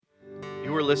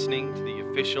You are listening to the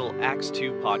official Acts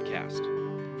 2 podcast.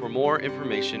 For more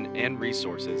information and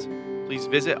resources, please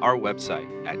visit our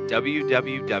website at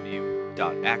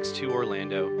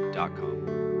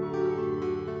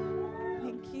www.acts2orlando.com.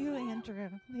 Thank you, Andrew.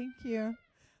 Thank you.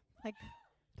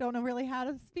 Don't know really how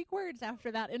to speak words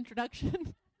after that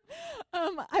introduction. I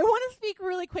want to speak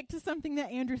really quick to something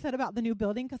that Andrew said about the new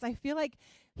building, because I feel like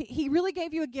he really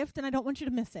gave you a gift, and I don't want you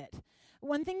to miss it.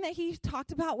 One thing that he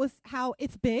talked about was how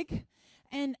it's big,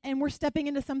 and we're stepping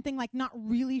into something like not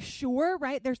really sure,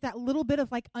 right? There's that little bit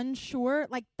of like unsure,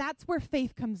 like that's where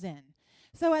faith comes in.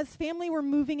 So as family, we're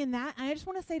moving in that, and I just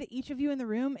want to say to each of you in the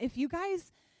room, if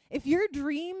your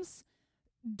dreams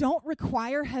don't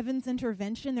require heaven's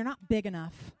intervention, they're not big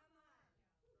enough.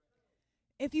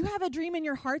 If you have a dream in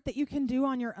your heart that you can do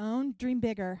on your own, dream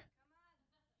bigger.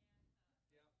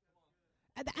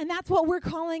 And that's what we're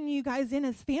calling you guys in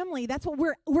as family. That's what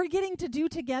we're getting to do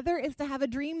together, is to have a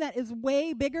dream that is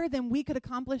way bigger than we could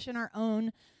accomplish in our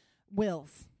own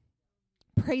wills.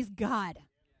 Praise God.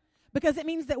 Because it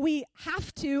means that we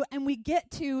have to, and we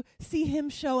get to see him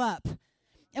show up.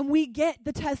 And we get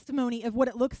the testimony of what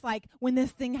it looks like when this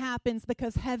thing happens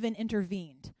because heaven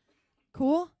intervened.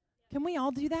 Cool? Can we all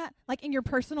do that? Like in your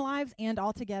personal lives and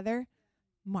all together?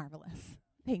 Marvelous.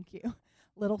 Thank you.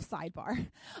 Little sidebar.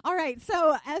 All right,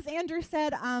 so as Andrew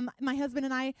said, my husband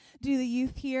and I do the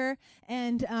youth here,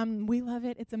 and we love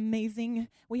it. It's amazing.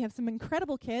 We have some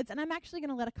incredible kids, and I'm actually going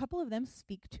to let a couple of them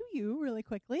speak to you really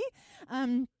quickly.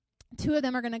 Two of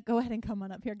them are going to go ahead and come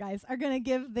on up here, guys, are going to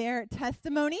give their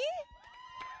testimony.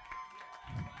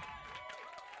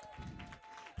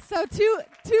 So two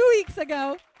weeks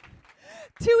ago,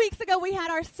 we had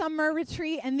our summer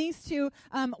retreat, and these two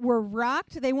were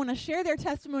rocked. They want to share their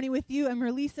testimony with you and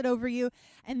release it over you,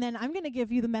 and then I'm going to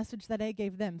give you the message that I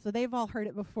gave them. So they've all heard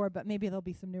it before, but maybe there'll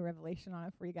be some new revelation on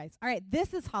it for you guys. All right,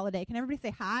 this is Holiday. Can everybody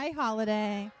say hi,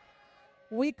 Holiday?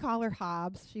 We call her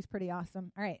Hobbs. She's pretty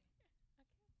awesome. All right.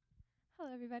 Hello,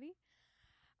 everybody.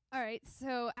 All right,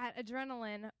 so at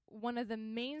Adrenaline, one of the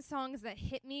main songs that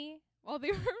hit me while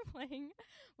they were playing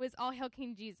was All Hail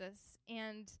King Jesus.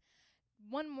 And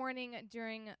one morning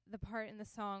during the part in the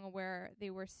song where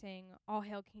they were saying, All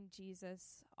Hail King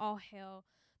Jesus, all hail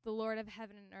the Lord of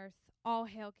heaven and earth, all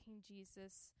hail King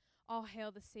Jesus, all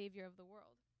hail the Savior of the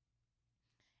world.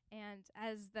 And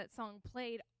as that song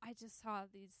played, I just saw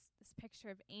this picture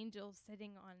of angels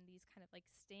sitting on these kind of like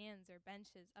stands or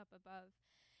benches up above.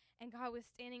 And God was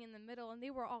standing in the middle, and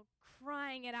they were all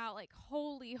crying it out like,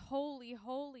 holy, holy,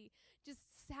 holy, just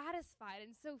satisfied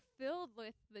and so filled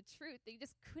with the truth. They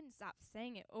just couldn't stop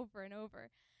saying it over and over.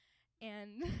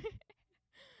 And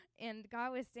and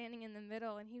God was standing in the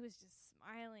middle, and he was just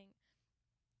smiling.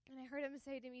 And I heard him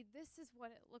say to me, this is what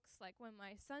it looks like when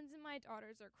my sons and my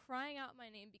daughters are crying out my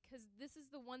name, because this is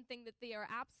the one thing that they are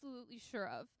absolutely sure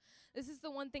of. This is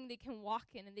the one thing they can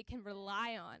walk in and they can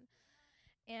rely on.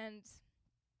 And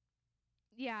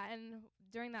yeah, and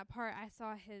during that part, I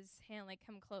saw his hand like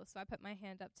come close, so I put my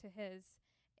hand up to his,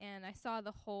 and I saw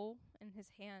the hole in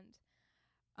his hand.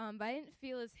 But I didn't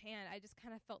feel his hand. I just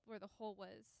kind of felt where the hole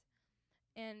was.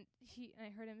 And I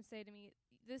heard him say to me,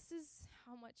 this is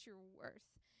how much you're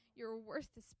worth. You're worth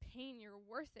this pain. You're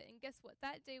worth it. And guess what?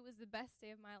 That day was the best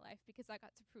day of my life, because I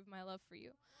got to prove my love for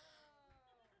you.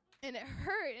 And it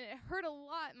hurt a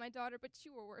lot, my daughter, but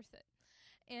you were worth it.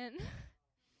 And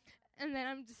then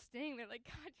I'm just staying there like,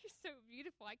 God, you're so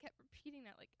beautiful. I kept repeating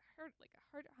that like I heard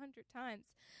 100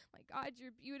 times. Like, God,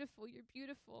 you're beautiful. You're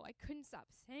beautiful. I couldn't stop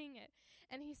saying it.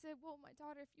 And he said, well, my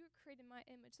daughter, if you were created in my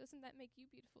image, doesn't that make you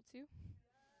beautiful too?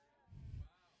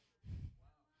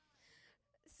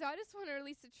 So I just want to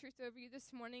release the truth over you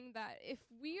this morning that if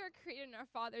we are created in our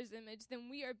Father's image, then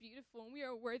we are beautiful and we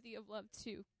are worthy of love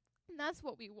too. And that's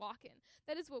what we walk in.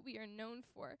 That is what we are known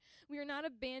for. We are not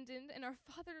abandoned, and our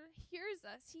Father hears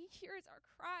us. He hears our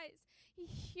cries. He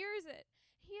hears it.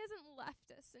 He hasn't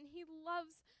left us, and he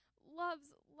loves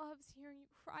hearing you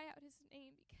cry out his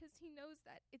name, because he knows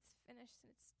that it's finished and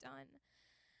it's done.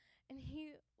 And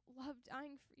he loved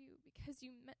dying for you because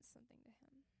you meant something to him.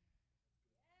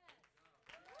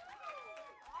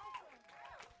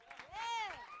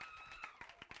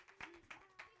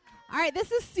 All right,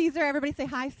 this is Caesar. Everybody say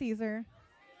hi, Caesar.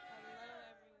 Hello,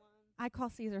 everyone. I call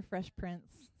Caesar Fresh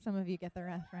Prince. Some of you get the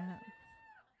reference.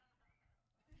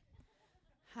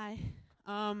 Hi.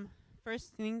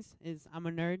 First things is I'm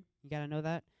a nerd. You got to know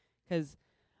that. Because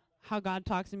how God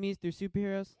talks to me is through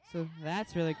superheroes. So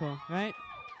that's really cool, right?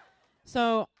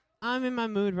 So I'm in my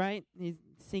mood, right? He's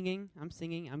singing. I'm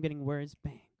singing. I'm getting words.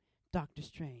 Bang. Doctor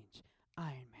Strange.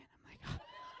 Iron Man.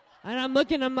 And I'm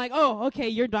looking, I'm like, oh, okay,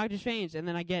 you're Doctor Strange. And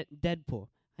then I get Deadpool.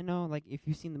 I know, like, if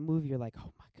you've seen the movie, you're like,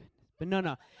 oh, my goodness. But no.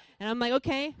 And I'm like,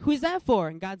 okay, who's that for?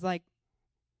 And God's like,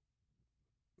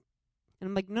 and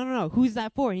I'm like, no, who's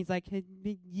that for? And he's like, hey,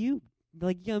 you.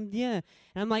 Like, yeah. And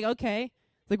I'm like, okay.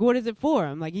 Like, what is it for?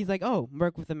 I'm like, he's like, oh,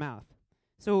 work with the mouth.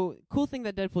 So, cool thing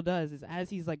that Deadpool does is as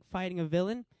he's, like, fighting a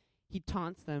villain, he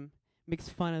taunts them, makes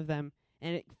fun of them,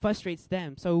 and it frustrates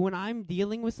them. So, when I'm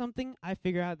dealing with something, I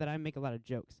figure out that I make a lot of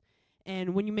jokes.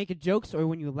 And when you make a jokes or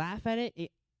when you laugh at it,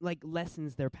 it, like,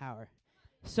 lessens their power.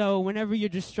 So, whenever you're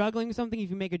just struggling with something, if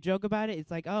you make a joke about it,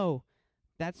 it's like, oh,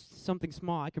 that's something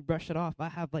small. I can brush it off. I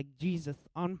have, like, Jesus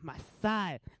on my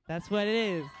side. That's what it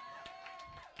is.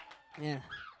 Yeah.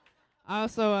 I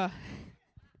also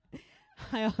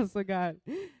got,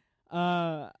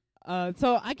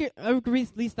 so I could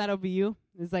release that over you.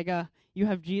 It's like, you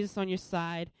have Jesus on your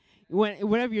side.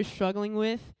 Whatever you're struggling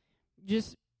with,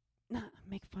 just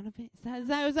make fun of it. Is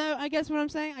that I guess what I'm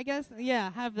saying? I guess,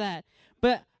 yeah, have that.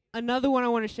 But another one I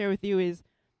want to share with you is,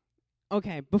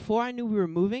 okay, before I knew we were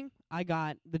moving, I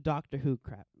got the Doctor Who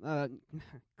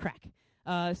crack.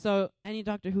 So any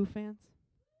Doctor Who fans?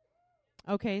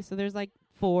 Okay, so there's like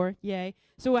 4, yay.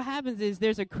 So what happens is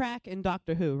there's a crack in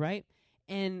Doctor Who, right?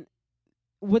 And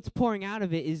what's pouring out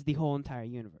of it is the whole entire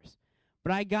universe.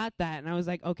 But I got that, and I was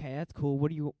like, okay, that's cool.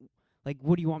 What do you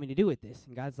want me to do with this?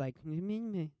 And God's like,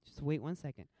 just wait 1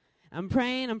 second. I'm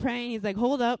praying. He's like,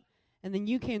 hold up. And then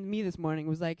you came to me this morning and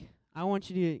was like, I want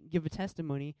you to give a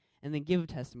testimony and then give a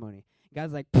testimony. And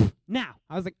God's like, now.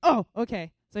 I was like, oh,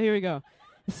 okay. So here we go.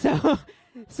 So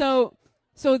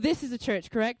this is a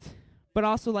church, correct? But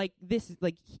also, like, this is,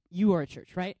 like, you are a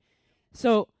church, right?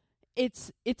 So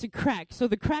it's a crack. So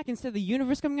the crack, instead of the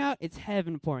universe coming out, it's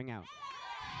heaven pouring out.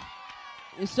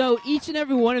 So each and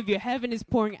every one of you, heaven is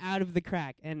pouring out of the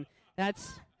crack. And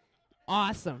that's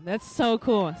awesome. That's so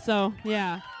cool. So,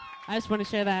 yeah, I just want to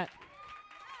share that.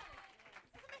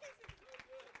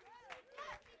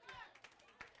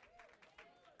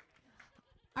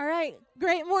 All right.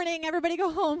 Great morning. Everybody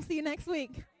go home. See you next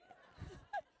week.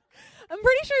 I'm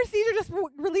pretty sure Caesar just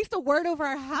released a word over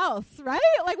our house, right?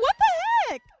 Like, what the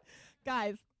heck?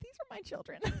 Guys, these are my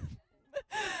children.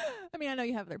 I mean, I know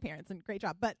you have their parents, and great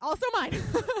job, but also mine.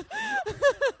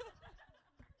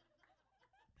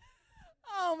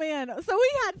 Oh, man. So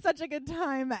we had such a good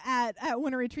time at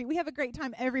Winter Retreat. We have a great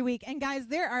time every week. And, guys,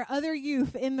 there are other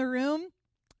youth in the room.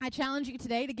 I challenge you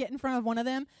today to get in front of one of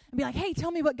them and be like, hey,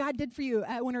 tell me what God did for you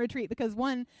at Winter Retreat. Because,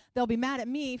 1, they'll be mad at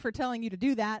me for telling you to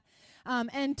do that.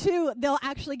 And 2, they'll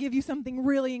actually give you something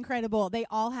really incredible. They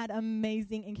all had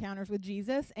amazing encounters with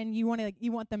Jesus, and you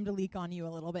want them to leak on you a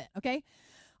little bit, okay?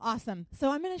 Awesome.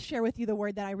 So I'm going to share with you the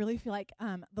word that I really feel like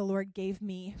the Lord gave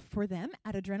me for them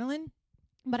at Adrenaline,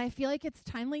 but I feel like it's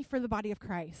timely for the body of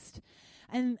Christ.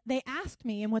 And they asked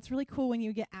me, and what's really cool when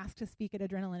you get asked to speak at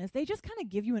Adrenaline is they just kind of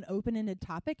give you an open-ended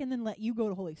topic and then let you go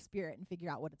to Holy Spirit and figure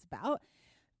out what it's about.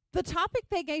 The topic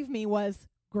they gave me was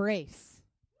grace.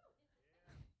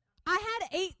 I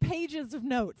had 8 pages of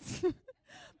notes.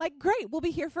 Like, great, we'll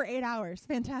be here for 8 hours.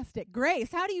 Fantastic.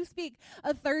 Grace, how do you speak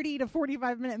a 30 to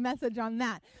 45-minute message on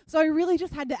that? So I really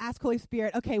just had to ask Holy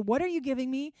Spirit, okay, what are you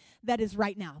giving me that is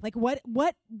right now? Like, what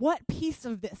piece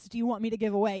of this do you want me to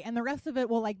give away? And the rest of it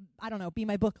will, like, I don't know, be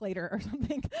my book later or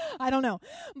something. I don't know.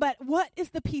 But what is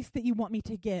the piece that you want me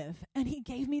to give? And he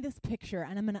gave me this picture,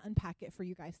 and I'm going to unpack it for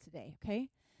you guys today, okay?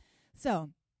 So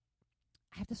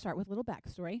I have to start with a little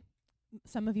backstory.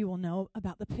 Some of you will know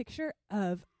about the picture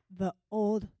of the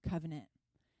Old Covenant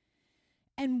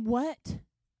and what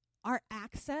our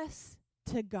access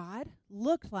to God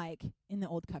looked like in the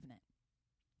Old Covenant.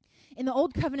 In the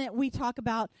Old Covenant, we talk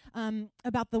about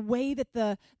the way that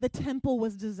the temple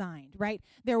was designed, right?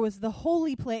 There was the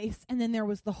holy place, and then there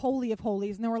was the Holy of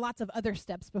Holies, and there were lots of other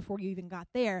steps before you even got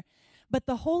there. But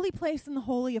the holy place and the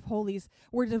Holy of Holies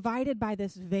were divided by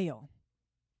this veil.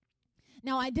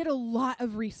 Now, I did a lot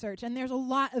of research, and there's a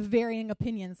lot of varying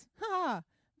opinions.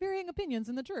 Varying opinions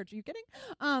in the church. Are you kidding?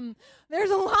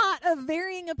 There's a lot of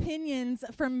varying opinions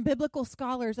from biblical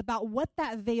scholars about what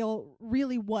that veil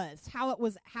really was,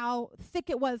 how thick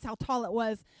it was, how tall it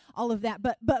was, all of that.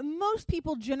 But most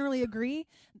people generally agree,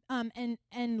 and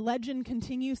legend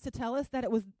continues to tell us that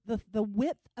it was the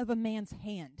width of a man's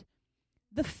hand.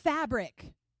 The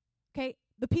fabric, okay?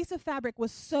 The piece of fabric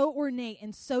was so ornate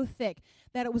and so thick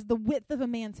that it was the width of a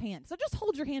man's hand. So just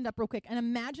hold your hand up real quick and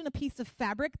imagine a piece of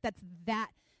fabric that's that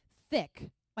thick,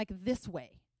 like this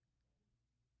way.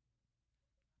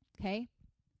 Okay?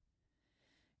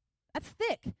 That's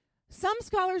thick. Some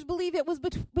scholars believe it was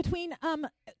between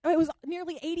it was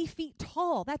nearly 80 feet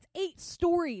tall. That's 8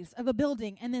 stories of a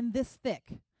building, and then this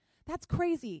thick. That's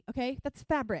crazy, okay? That's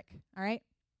fabric, all right?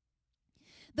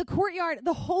 The courtyard,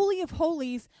 the Holy of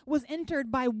Holies, was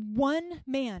entered by one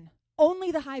man,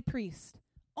 only the high priest,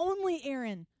 only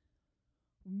Aaron,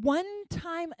 one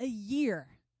time a year.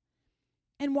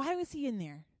 And why was he in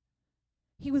there?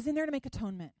 He was in there to make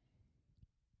atonement.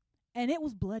 And it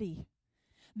was bloody.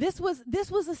 This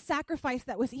was a sacrifice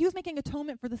he was making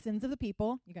atonement for the sins of the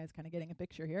people. You guys kind of getting a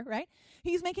picture here, right?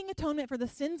 He's making atonement for the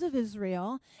sins of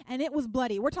Israel, and it was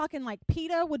bloody. We're talking like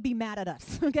PETA would be mad at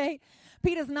us, okay?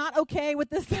 PETA's not okay with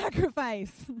this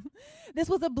sacrifice. This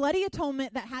was a bloody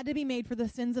atonement that had to be made for the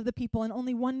sins of the people, and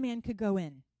only one man could go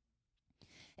in.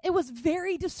 It was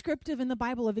very descriptive in the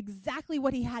Bible of exactly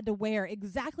what he had to wear,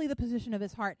 exactly the position of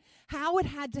his heart. How it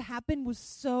had to happen was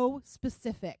so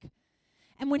specific.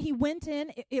 And when he went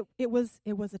in, it was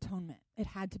atonement. It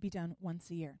had to be done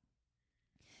once a year.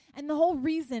 And the whole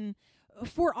reason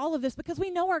for all of this, because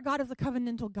we know our God is a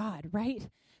covenantal God,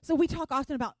 right? So we talk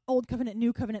often about old covenant,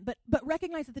 new covenant, but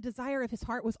recognize that the desire of his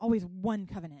heart was always one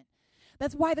covenant.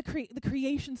 That's why the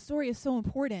creation story is so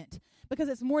important, because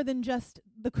it's more than just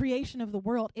the creation of the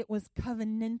world. It was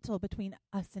covenantal between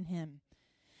us and him.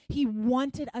 He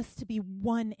wanted us to be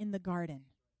one in the garden,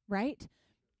 right?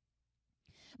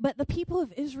 But the people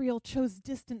of Israel chose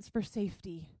distance for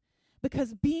safety,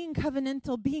 because being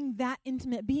covenantal, being that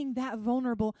intimate, being that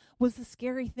vulnerable was a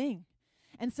scary thing.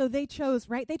 And so they chose,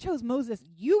 right? They chose Moses.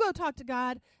 You go talk to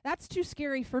God. That's too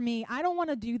scary for me. I don't want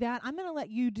to do that. I'm going to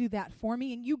let you do that for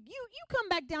me. And you come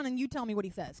back down and you tell me what he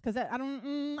says, because I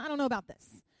don't know about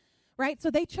this, right?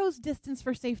 So they chose distance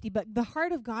for safety. But the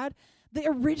heart of God, the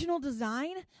original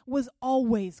design was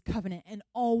always covenant and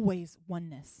always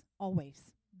oneness,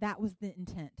 always. That was the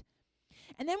intent.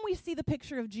 And then we see the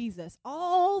picture of Jesus.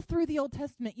 All through the Old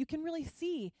Testament, you can really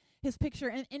see his picture.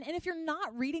 And if you're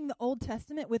not reading the Old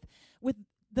Testament with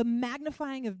the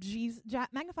magnifying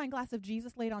glass of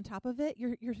Jesus laid on top of it,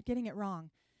 you're getting it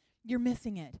wrong. You're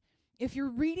missing it. If you're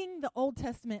reading the Old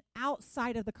Testament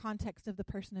outside of the context of the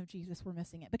person of Jesus, we're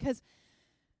missing it. Because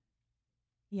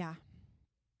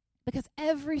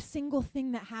every single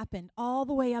thing that happened all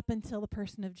the way up until the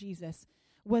person of Jesus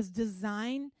was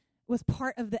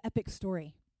part of the epic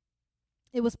story.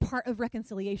 It was part of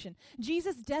reconciliation.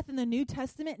 Jesus' death in the New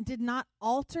Testament did not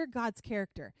alter God's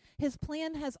character. His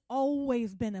plan has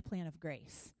always been a plan of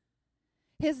grace.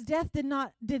 His death and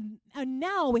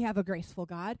now we have a graceful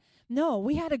God. No,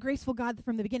 we had a graceful God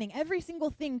from the beginning. Every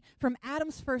single thing from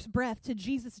Adam's first breath to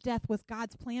Jesus' death was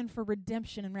God's plan for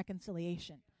redemption and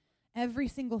reconciliation. Every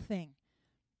single thing.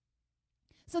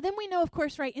 So then we know, of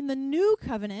course, right, in the new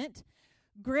covenant,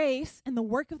 grace and the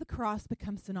work of the cross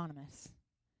become synonymous.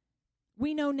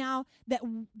 We know now that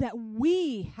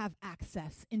we have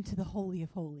access into the Holy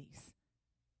of Holies.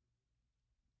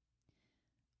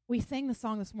 We sang the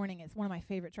song this morning. It's one of my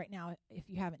favorites right now. If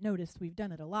you haven't noticed, we've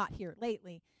done it a lot here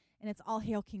lately. And it's All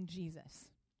Hail King Jesus.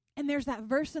 And there's that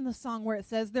verse in the song where it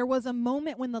says, there was a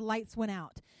moment when the lights went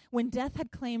out, when death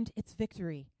had claimed its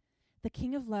victory. The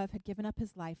King of Love had given up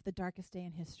his life the darkest day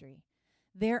in history.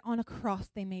 There on a cross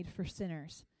they made for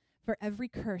sinners. For every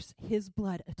curse, his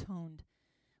blood atoned.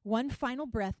 One final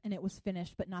breath, and it was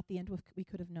finished, but not the end we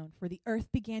could have known. For the earth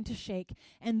began to shake,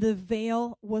 and the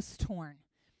veil was torn.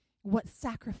 What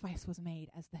sacrifice was made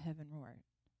as the heaven roared?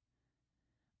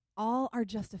 All are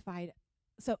justified.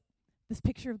 So this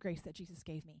picture of grace that Jesus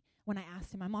gave me, when I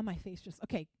asked him, I'm on my face just,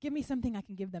 okay, give me something I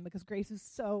can give them, because grace is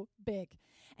so big.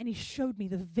 And he showed me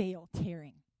the veil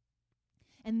tearing.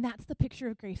 And that's the picture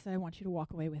of grace that I want you to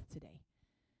walk away with today.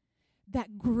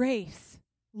 That grace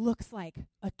looks like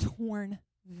a torn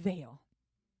veil.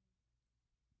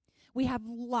 We have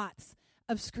lots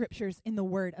of scriptures in the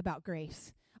Word about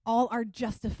grace. All are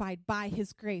justified by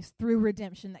his grace through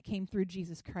redemption that came through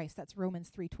Jesus Christ. That's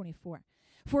Romans 3:24.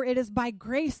 For it is by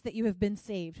grace that you have been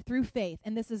saved through faith,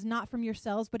 and this is not from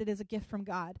yourselves, but it is a gift from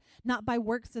God, not by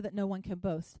works so that no one can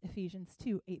boast. Ephesians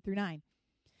 2:8-9.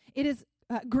 It is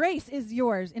grace is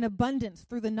yours in abundance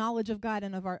through the knowledge of God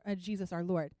and of our Jesus our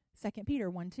Lord. 2 Peter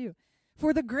 1:2.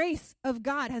 For the grace of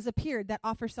God has appeared that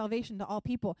offers salvation to all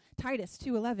people. Titus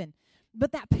 2:11.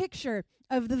 But that picture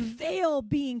of the veil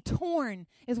being torn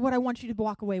is what I want you to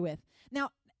walk away with. Now,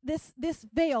 this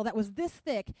veil that was this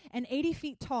thick and 80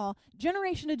 feet tall,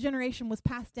 generation to generation was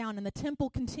passed down, and the temple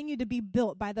continued to be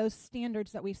built by those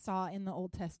standards that we saw in the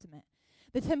Old Testament.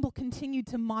 The temple continued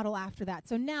to model after that.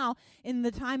 So now, in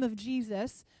the time of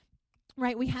Jesus,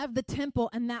 right, we have the temple,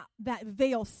 and that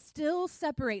veil still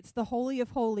separates the Holy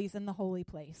of Holies and the holy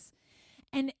place.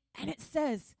 And it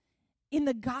says in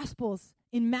the Gospels,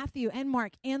 in Matthew and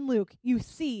Mark and Luke, you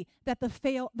see that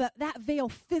that veil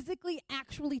physically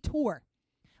actually tore.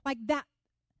 Like that.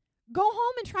 Go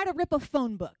home and try to rip a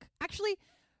phone book. Actually,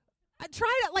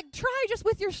 Try just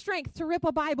with your strength to rip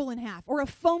a Bible in half or a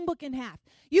phone book in half.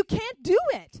 You can't do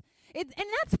it. And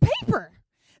that's paper.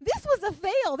 This was a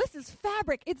veil. This is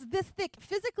fabric. It's this thick.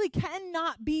 Physically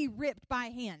cannot be ripped by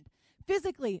hand.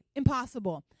 Physically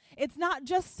impossible. It's not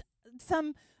just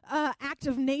some act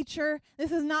of nature.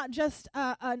 This is not just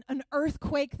an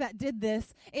earthquake that did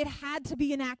this. It had to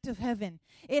be an act of heaven.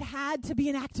 It had to be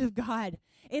an act of God.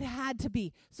 It had to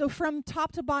be. So from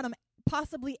top to bottom,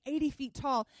 possibly 80 feet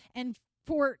tall and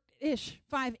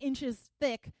 5 inches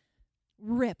thick,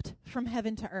 ripped from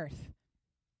heaven to earth.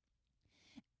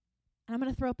 And I'm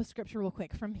going to throw up a scripture real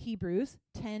quick from Hebrews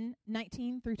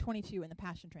 10:19 through 22 in the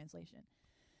Passion Translation.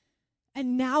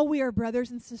 And now we are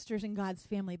brothers and sisters in God's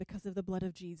family because of the blood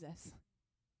of Jesus.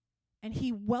 And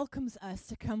he welcomes us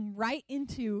to come right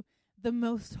into the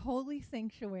most holy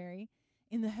sanctuary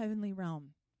in the heavenly realm,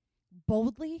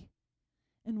 boldly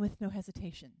and with no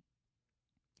hesitation.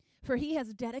 For he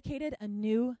has dedicated a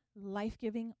new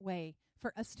life-giving way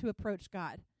for us to approach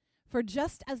God. For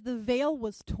just as the veil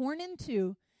was torn in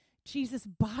two, Jesus'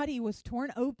 body was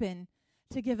torn open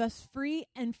to give us free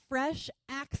and fresh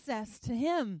access to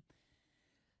him.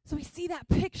 So we see that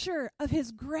picture of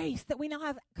his grace, that we now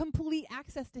have complete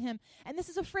access to him. And this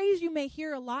is a phrase you may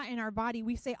hear a lot in our body.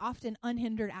 We say often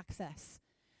unhindered access.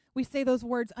 We say those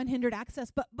words, unhindered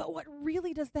access, but what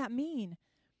really does that mean?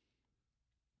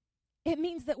 It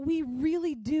means that we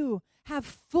really do have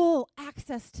full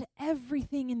access to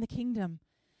everything in the kingdom.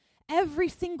 Every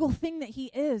single thing that he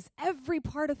is, every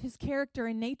part of his character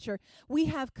and nature, we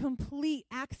have complete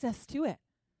access to it.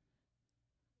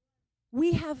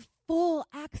 We have full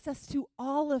access to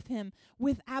all of him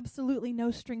with absolutely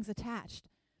no strings attached.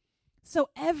 So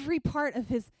every part of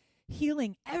his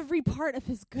healing, every part of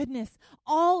his goodness,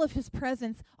 all of his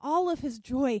presence, all of his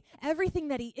joy, everything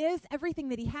that he is, everything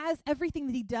that he has, everything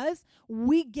that he does,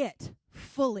 we get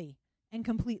fully and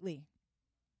completely.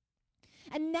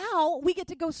 And now we get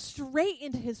to go straight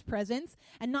into his presence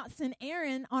and not send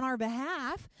Aaron on our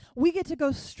behalf. We get to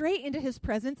go straight into his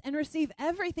presence and receive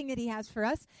everything that he has for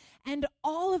us and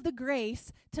all of the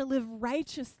grace to live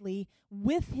righteously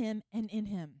with him and in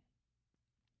him.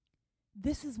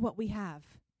 This is what we have.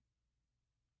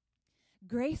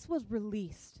 Grace was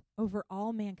released over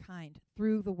all mankind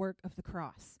through the work of the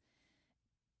cross.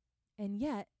 And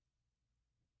yet,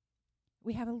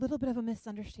 we have a little bit of a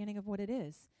misunderstanding of what it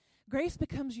is. Grace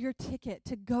becomes your ticket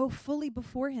to go fully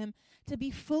before him, to be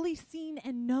fully seen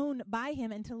and known by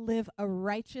him, and to live a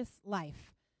righteous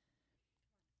life.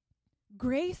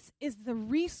 Grace is the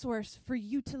resource for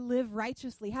you to live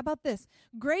righteously. How about this?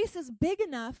 Grace is big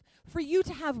enough for you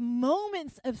to have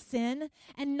moments of sin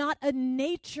and not a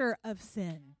nature of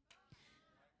sin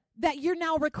that you're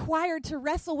now required to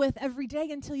wrestle with every day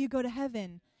until you go to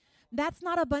heaven. That's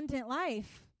not abundant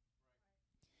life.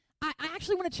 I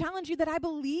actually want to challenge you that I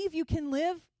believe you can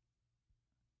live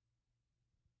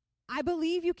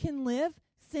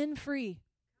sin-free.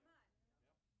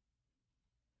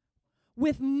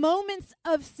 With moments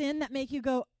of sin that make you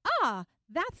go,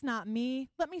 that's not me.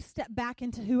 Let me step back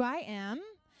into who I am.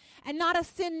 And not a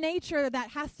sin nature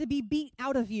that has to be beat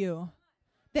out of you,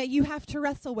 that you have to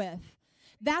wrestle with.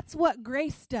 That's what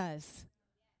grace does.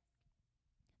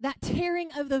 That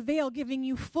tearing of the veil, giving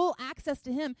you full access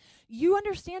to him. You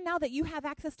understand now that you have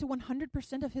access to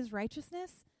 100% of his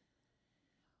righteousness?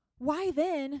 Why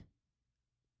then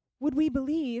would we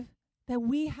believe that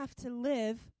we have to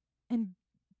live and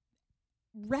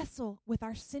wrestle with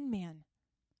our sin man?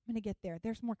 I'm going to get there.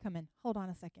 There's more coming. Hold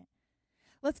on a second.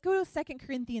 Let's go to 2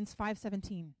 Corinthians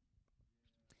 5:17.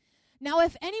 Now,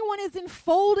 if anyone is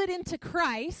enfolded into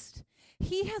Christ,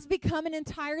 he has become an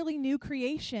entirely new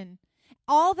creation.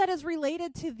 All that is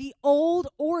related to the old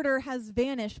order has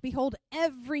vanished. Behold,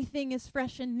 everything is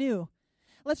fresh and new.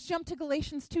 Let's jump to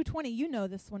Galatians 2:20. You know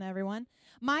this one, everyone.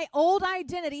 My old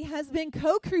identity has been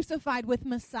co-crucified with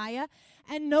Messiah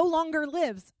and no longer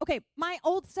lives. Okay, my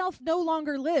old self no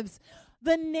longer lives.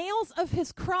 The nails of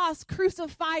his cross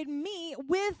crucified me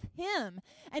with him.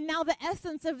 And now the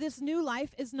essence of this new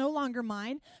life is no longer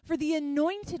mine, for the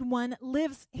anointed one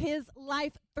lives his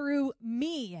life through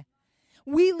me.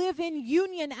 We live in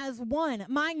union as one.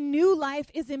 My new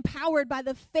life is empowered by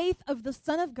the faith of the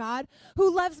Son of God, who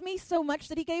loves me so much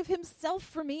that he gave himself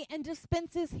for me and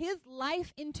dispenses his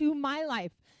life into my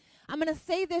life. I'm going to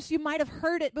say this. You might have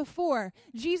heard it before.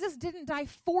 Jesus didn't die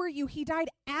for you. He died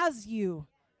as you.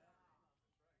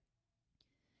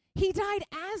 He died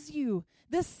as you.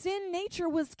 The sin nature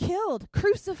was killed,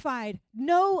 crucified,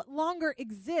 no longer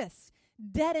exists,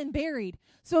 dead and buried.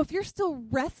 So if you're still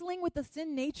wrestling with the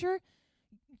sin nature,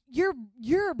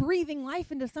 you're breathing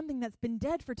life into something that's been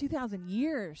dead for 2,000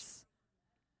 years.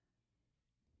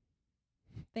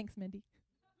 Thanks, Mindy.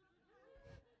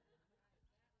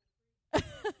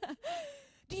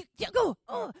 Do you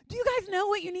guys know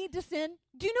what you need to sin?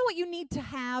 Do you know what you need to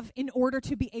have in order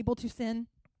to be able to sin?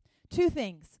 2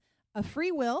 things: a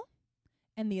free will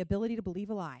and the ability to believe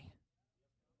a lie.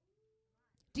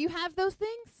 Do you have those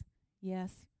things?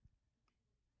 Yes.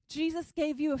 Jesus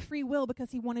gave you a free will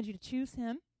because he wanted you to choose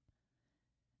him.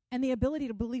 And the ability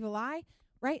to believe a lie,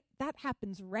 right? That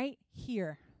happens right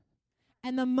here.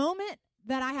 And the moment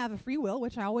that I have a free will,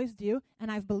 which I always do,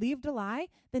 and I've believed a lie,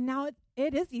 then now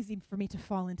it is easy for me to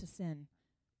fall into sin.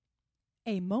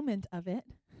 A moment of it,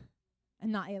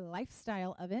 and not a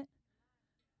lifestyle of it.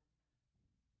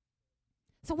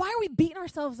 So why are we beating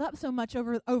ourselves up so much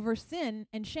over sin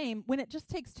and shame when it just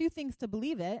takes 2 things to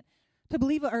believe it,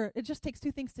 or it just takes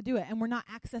 2 things to do it, and we're not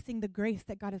accessing the grace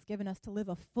that God has given us to live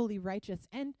a fully righteous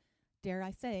and, dare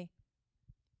I say,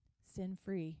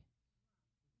 sin-free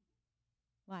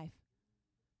life.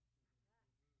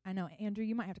 I know, Andrew,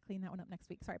 you might have to clean that one up next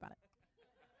week. Sorry about it.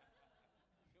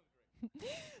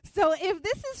 So if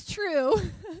this is true,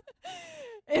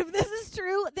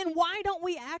 then why don't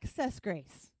we access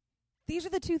grace? These are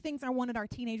the 2 things I wanted our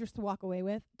teenagers to walk away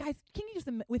with. Guys, can you just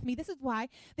with me? This is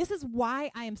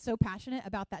why I am so passionate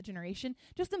about that generation.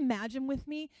 Just imagine with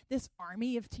me this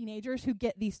army of teenagers who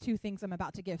get these 2 things I'm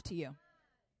about to give to you.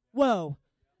 Whoa.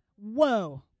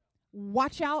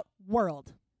 Watch out,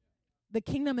 world. The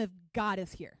kingdom of God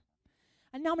is here.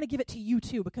 And now I'm going to give it to you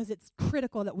too, because it's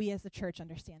critical that we as the church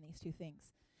understand these 2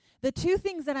 things. The 2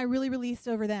 things that I really released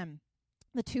over them,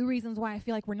 the 2 reasons why I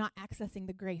feel like we're not accessing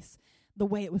the grace the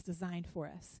way it was designed for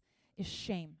us, is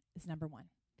shame is number 1.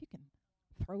 If you can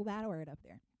throw that word up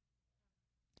there.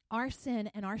 Our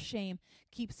sin and our shame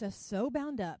keeps us so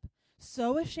bound up,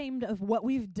 so ashamed of what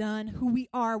we've done, who we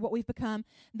are, what we've become,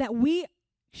 that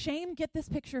shame, get this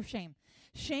picture of shame.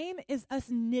 Shame is us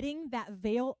knitting that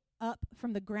veil up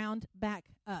from the ground back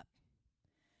up.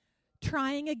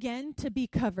 Trying again to be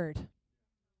covered.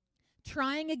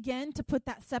 Trying again to put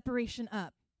that separation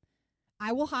up.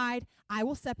 I will hide. I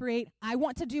will separate. I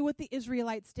want to do what the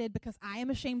Israelites did because I am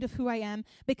ashamed of who I am,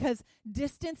 because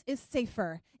distance is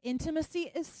safer.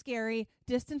 Intimacy is scary.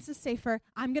 Distance is safer.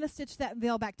 I'm going to stitch that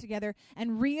veil back together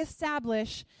and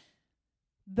reestablish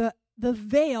the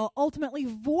veil, ultimately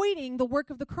voiding the work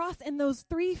of the cross and those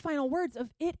 3 final words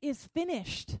of "it is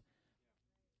finished."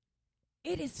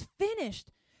 It is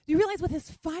finished. Do you realize with his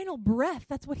final breath,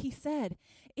 that's what he said?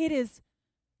 It is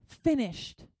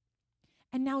finished.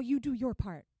 And now you do your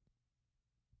part.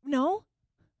 No?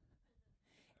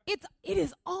 It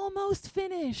is almost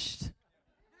finished.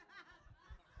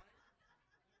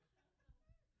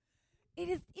 It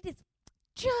is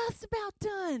just about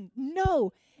done.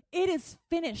 No, it is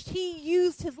finished. He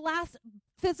used his last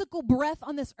physical breath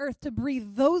on this earth to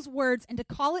breathe those words and to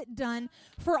call it done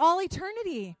for all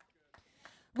eternity.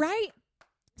 Right?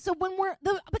 So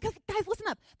because guys, listen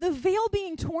up. The veil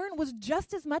being torn was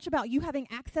just as much about you having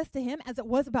access to him as it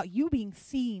was about you being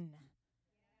seen.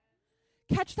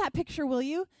 Catch that picture, will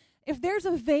you? If there's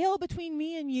a veil between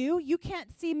me and you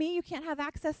can't see me, you can't have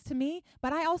access to me,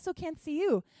 but I also can't see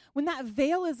you. When that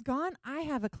veil is gone, I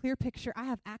have a clear picture. I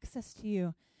have access to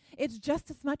you. It's just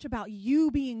as much about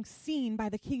you being seen by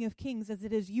the King of Kings as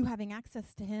it is you having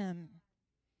access to him.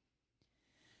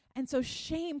 And so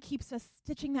shame keeps us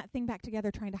stitching that thing back together,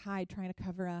 trying to hide, trying to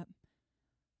cover up,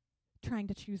 trying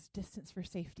to choose distance for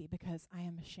safety because I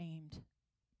am ashamed.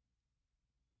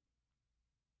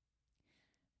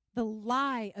 The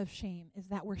lie of shame is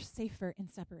that we're safer in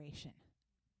separation.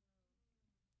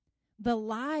 The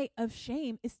lie of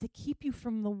shame is to keep you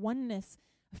from oneness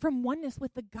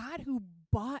with the God who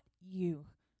bought you,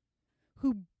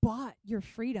 who bought your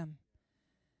freedom.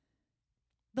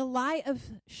 The lie of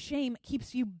shame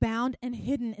keeps you bound and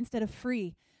hidden instead of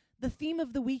free. The theme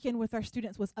of the weekend with our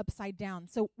students was upside down.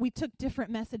 So we took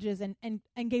different messages and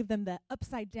gave them the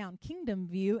upside down kingdom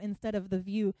view instead of the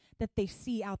view that they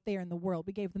see out there in the world.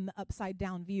 We gave them the upside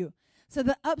down view. So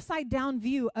the upside down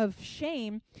view of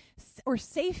shame or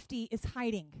safety is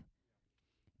hiding.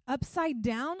 Upside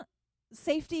down,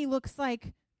 safety looks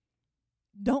like,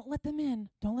 don't let them in.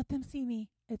 Don't let them see me.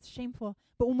 It's shameful.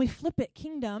 But when we flip it,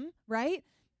 kingdom, right?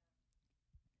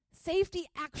 Safety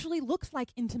actually looks like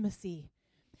intimacy.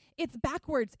 It's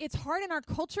backwards. It's hard in our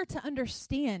culture to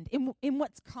understand. In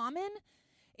what's common,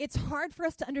 it's hard for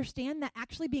us to understand that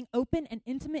actually being open and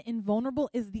intimate and vulnerable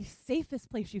is the safest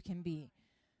place you can be.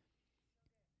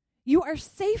 You are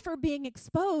safer being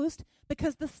exposed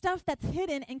because the stuff that's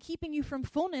hidden and keeping you from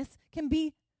fullness can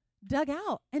be dug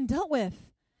out and dealt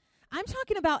with. I'm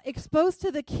talking about exposed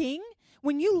to the King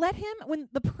when you let him, when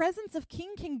the presence of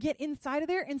King can get inside of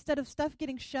there instead of stuff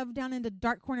getting shoved down into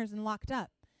dark corners and locked up.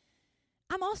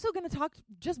 I'm also going to talk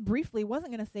just briefly,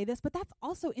 wasn't going to say this, but that's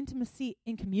also intimacy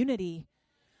in community.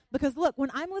 Because look,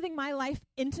 when I'm living my life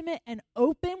intimate and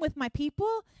open with my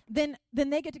people, then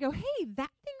they get to go, hey,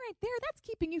 that thing right there, that's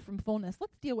keeping you from fullness.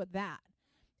 Let's deal with that.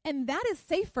 And that is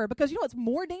safer, because you know what's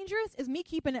more dangerous is me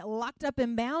keeping it locked up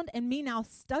and bound and me now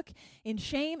stuck in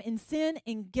shame, in sin,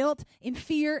 in guilt, in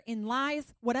fear, in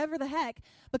lies, whatever the heck,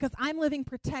 because I'm living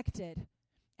protected.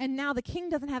 And now the King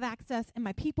doesn't have access and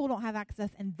my people don't have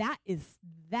access, and that is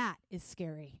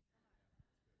scary.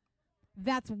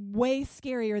 That's way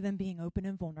scarier than being open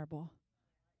and vulnerable.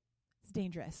 It's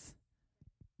dangerous.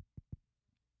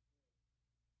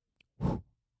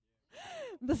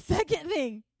 The second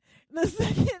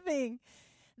thing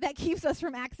that keeps us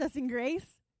from accessing grace,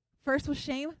 first was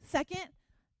shame, second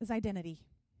is identity.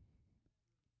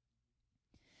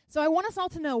 So I want us all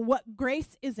to know what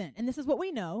grace isn't. And this is what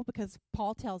we know because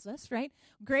Paul tells us, right?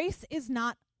 Grace is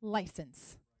not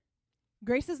license.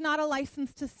 Grace is not a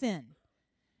license to sin.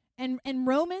 And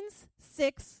Romans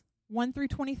 6, 1 through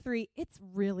 23, it's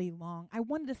really long. I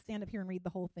wanted to stand up here and read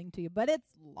the whole thing to you, but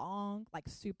it's long, like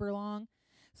super long.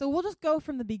 So we'll just go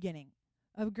from the beginning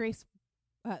of Romans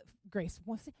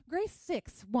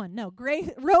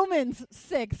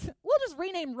 6. We'll just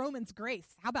rename Romans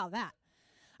Grace. How about that?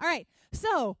 All right.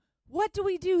 So what do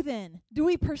we do then? Do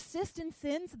we persist in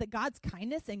sin so that God's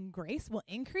kindness and grace will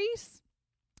increase?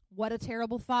 What a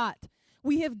terrible thought.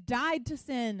 We have died to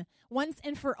sin once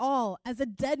and for all as a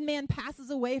dead man passes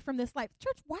away from this life.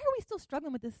 Church, why are we still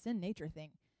struggling with this sin nature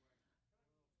thing?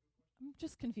 I'm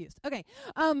just confused. Okay.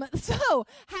 So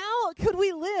how could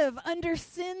we live under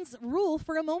sin's rule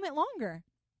for a moment longer?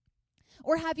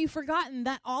 Or have you forgotten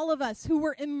that all of us who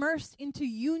were immersed into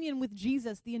union with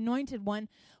Jesus, the Anointed One,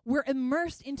 were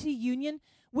immersed into union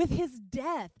with his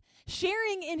death,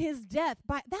 sharing in his death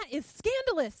that is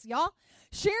scandalous, y'all.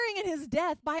 Sharing in his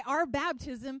death by our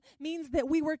baptism means that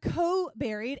we were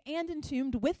co-buried and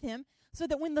entombed with him, so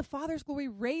that when the Father's glory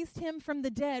raised him from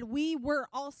the dead, we were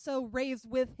also raised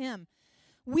with him.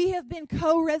 We have been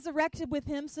co-resurrected with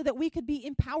him so that we could be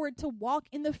empowered to walk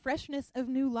in the freshness of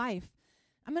new life.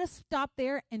 I'm going to stop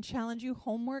there and challenge you.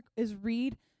 Homework is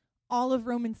read all of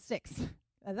Romans 6.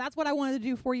 That's what I wanted to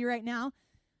do for you right now.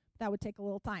 That would take a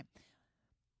little time.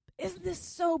 Isn't this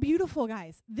so beautiful,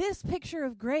 guys? This picture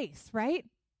of grace, right?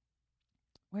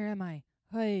 Where am I?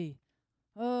 Hey.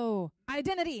 Oh,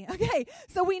 identity. Okay,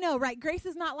 so we know, right? Grace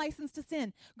is not licensed to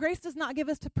sin. Grace does not give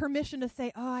us permission to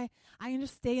say, oh, I can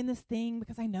just stay in this thing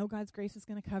because I know God's grace is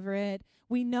going to cover it.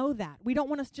 We know that. We don't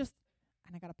want us just,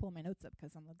 and I got to pull my notes up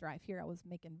because on the drive here I was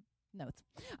making notes.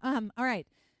 All right,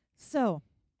 so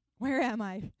where am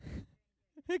I?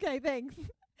 Okay, thanks.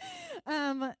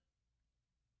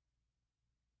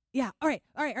 Yeah, all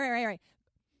right.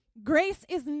 Grace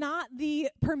is not the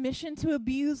permission to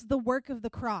abuse the work of the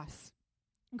cross.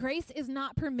 Grace is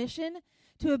not permission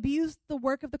to abuse the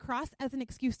work of the cross as an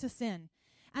excuse to sin.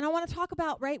 And I want to talk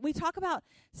about, right, we talk about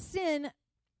sin,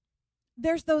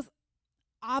 there's those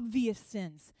obvious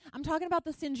sins. I'm talking about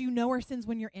the sins you know are sins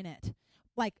when you're in it,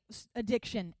 like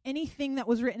addiction, anything that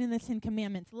was written in the 10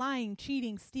 Commandments, lying,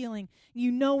 cheating, stealing.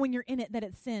 You know when you're in it that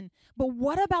it's sin. But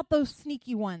what about those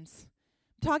sneaky ones?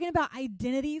 I'm talking about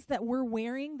identities that we're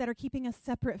wearing that are keeping us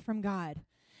separate from God.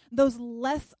 Those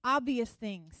less obvious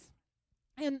things.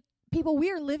 And people, we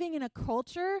are living in a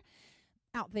culture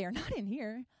out there, not in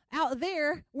here, out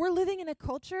there, we're living in a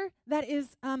culture that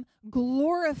is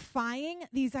glorifying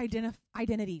these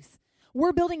identities.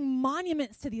 We're building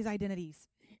monuments to these identities.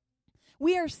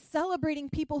 We are celebrating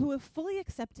people who have fully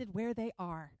accepted where they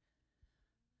are.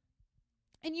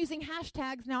 And using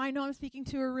hashtags. Now, I know I'm speaking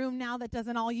to a room now that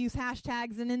doesn't all use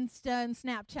hashtags and Insta and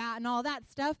Snapchat and all that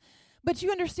stuff. But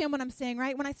you understand what I'm saying,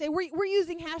 right? When I say we're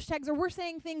using hashtags or we're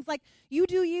saying things like, you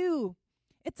do you.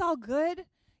 It's all good.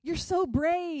 You're so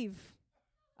brave.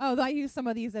 Oh, I use some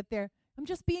of these up there. I'm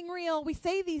just being real. We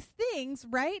say these things,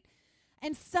 right?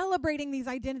 And celebrating these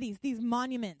identities, these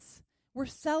monuments. We're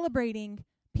celebrating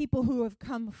people who have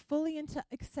come fully into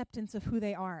acceptance of who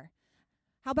they are.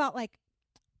 How about like,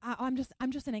 I'm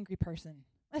just an angry person.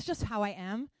 That's just how I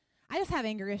am. I just have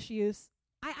anger issues.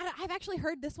 I've actually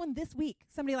heard this one this week.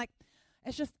 Somebody like,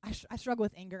 it's just, I struggle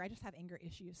with anger. I just have anger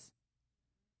issues.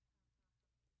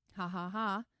 Ha ha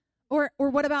ha. Or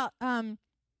what about, I'm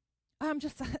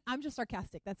just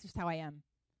sarcastic. That's just how I am.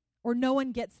 Or no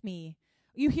one gets me.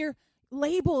 You hear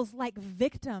labels like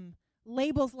victim,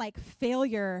 labels like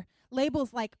failure,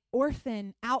 labels like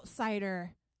orphan,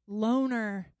 outsider,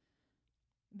 loner.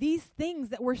 These things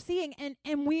that we're seeing,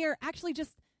 and we are actually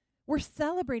just, We're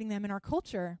celebrating them in our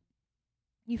culture.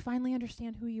 You finally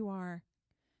understand who you are.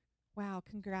 Wow,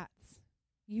 congrats.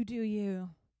 You do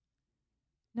you.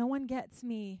 No one gets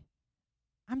me.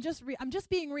 I'm just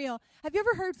being real. Have you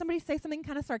ever heard somebody say something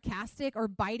kind of sarcastic or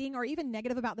biting or even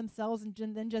negative about themselves and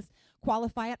then just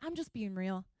qualify it? I'm just being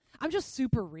real. I'm just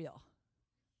super real.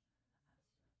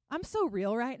 I'm so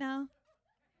real right now.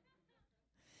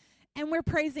 And we're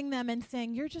praising them and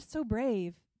saying, you're just so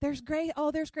brave. There's grace.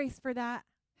 Oh, there's grace for that.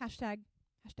 Hashtag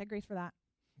grace for that.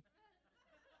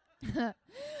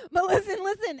 But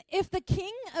listen. If the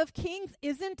King of Kings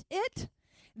isn't it,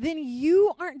 then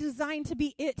you aren't designed to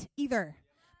be it either,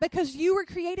 because you were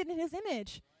created in his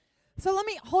image. So let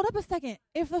me hold up a second.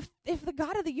 If the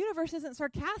God of the universe isn't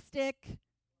sarcastic,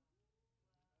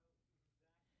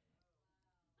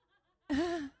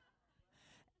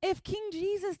 if King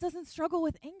Jesus doesn't struggle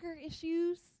with anger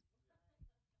issues,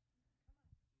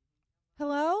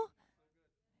 hello?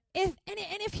 And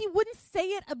if he wouldn't say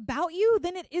it about you,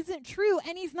 then it isn't true,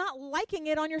 and he's not liking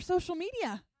it on your social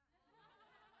media.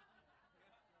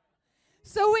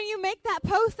 So when you make that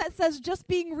post that says just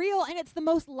being real, and it's the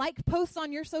most liked post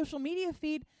on your social media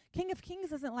feed, King of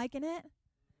Kings isn't liking it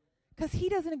because he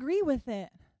doesn't agree with it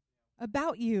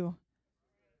about you.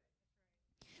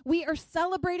 We are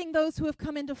celebrating those who have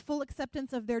come into full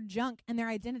acceptance of their junk and their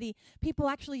identity. People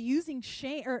actually using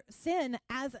shame or sin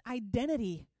as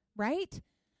identity, right?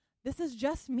 This is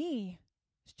just me.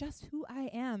 It's just who I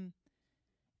am.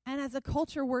 And as a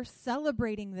culture, we're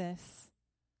celebrating this.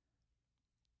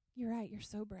 You're right. You're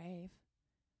so brave.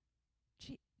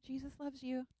 Jesus loves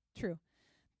you. True.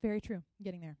 Very true. I'm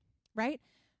getting there. Right?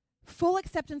 Full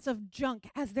acceptance of junk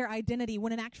as their identity,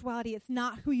 when in actuality it's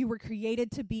not who you were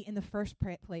created to be in the first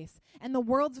place. And the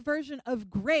world's version of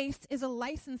grace is a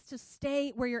license to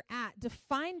stay where you're at,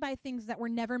 defined by things that were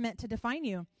never meant to define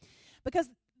you. Because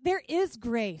there is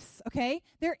grace, okay?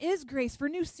 There is grace for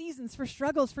new seasons, for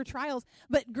struggles, for trials.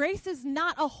 But grace is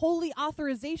not a holy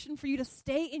authorization for you to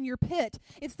stay in your pit.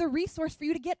 It's the resource for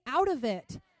you to get out of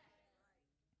it.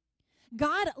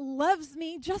 God loves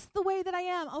me just the way that I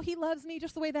am. Oh, he loves me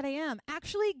just the way that I am.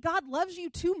 Actually, God loves you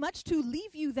too much to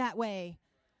leave you that way.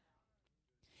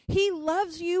 He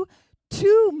loves you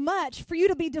too much for you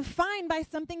to be defined by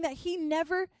something that he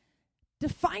never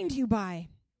defined you by.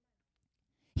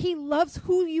 He loves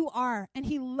who you are, and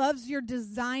he loves your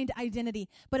designed identity.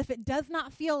 But if it does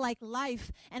not feel like life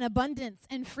and abundance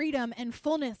and freedom and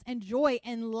fullness and joy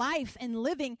and life and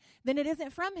living, then it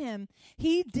isn't from him.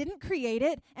 He didn't create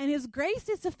it, and his grace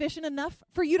is sufficient enough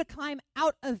for you to climb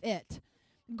out of it.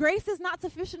 Grace is not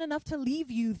sufficient enough to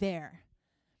leave you there.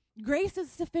 Grace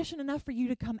is sufficient enough for you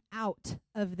to come out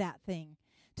of that thing,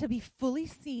 to be fully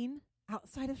seen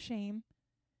outside of shame,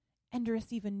 and to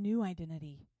receive a new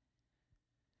identity.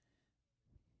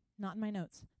 Not in my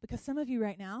notes. Because some of you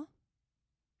right now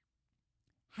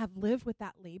have lived with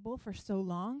that label for so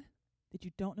long that you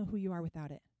don't know who you are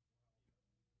without it.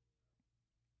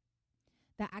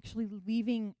 That actually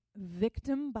leaving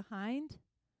victim behind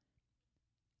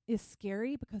is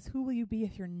scary, because who will you be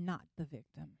if you're not the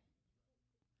victim?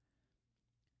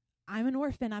 I'm an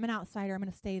orphan. I'm an outsider. I'm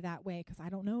going to stay that way because I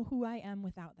don't know who I am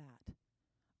without that.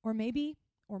 Or maybe,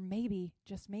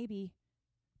 just maybe,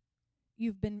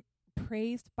 you've been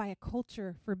praised by a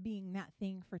culture for being that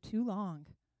thing for too long.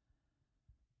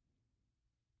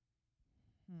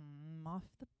 Off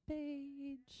the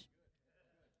page.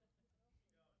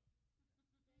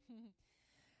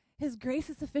 His grace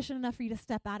is sufficient enough for you to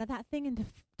step out of that thing and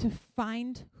to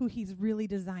find who he's really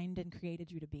designed and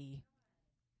created you to be.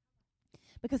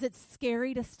 Because it's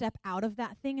scary to step out of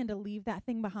that thing and to leave that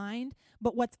thing behind,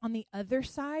 but what's on the other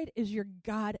side is your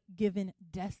God-given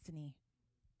destiny.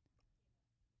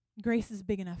 Grace is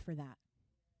big enough for that.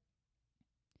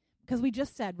 Because we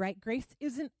just said, right, grace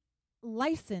isn't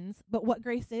license, but what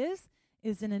grace is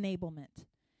an enablement.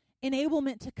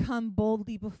 Enablement to come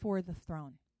boldly before the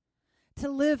throne. To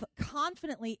live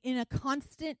confidently in a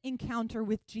constant encounter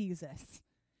with Jesus.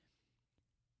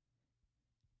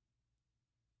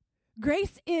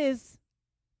 Grace is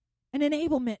an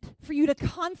enablement for you to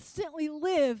constantly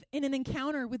live in an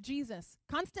encounter with Jesus.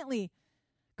 Constantly.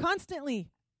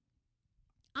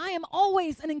 I am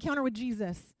always an encounter with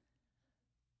Jesus.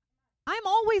 I'm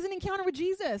always an encounter with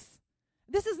Jesus.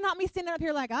 This is not me standing up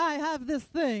here like, I have this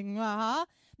thing.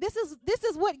 This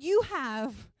is what you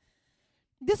have.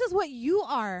 This is what you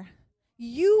are.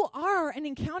 You are an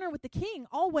encounter with the King,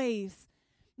 always.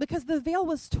 Because the veil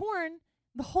was torn,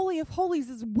 the Holy of Holies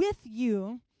is with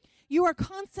you. You are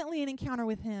constantly an encounter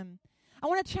with him. I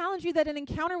want to challenge you that an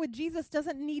encounter with Jesus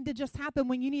doesn't need to just happen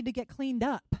when you need to get cleaned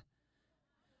up.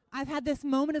 I've had this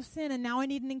moment of sin and now I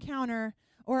need an encounter.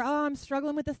 Or, oh, I'm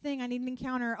struggling with this thing. I need an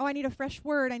encounter. Oh, I need a fresh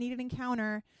word. I need an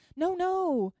encounter.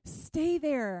 No. Stay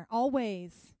there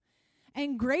always.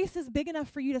 And grace is big enough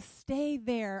for you to stay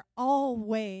there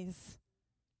always.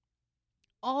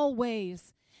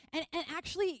 Always. And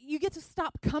actually, you get to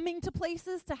stop coming to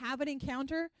places to have an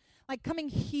encounter. Like coming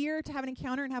here to have an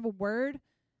encounter and have a word.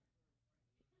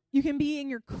 You can be in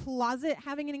your closet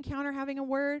having an encounter, having a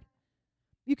word.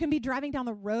 You can be driving down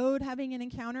the road having an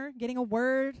encounter, getting a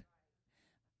word.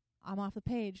 I'm off the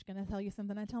page, going to tell you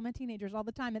something I tell my teenagers all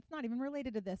the time. It's not even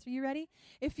related to this. Are you ready?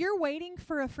 If you're waiting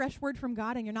for a fresh word from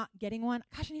God and you're not getting one,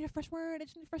 gosh, I need a fresh word. I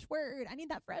just need a fresh word. I need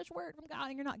that fresh word from God,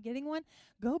 and you're not getting one,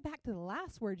 go back to the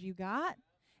last word you got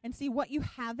and see what you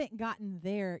haven't gotten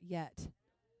there yet.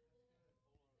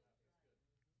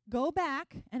 Go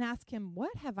back and ask him,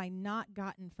 what have I not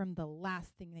gotten from the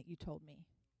last thing that you told me?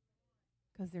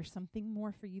 Because there's something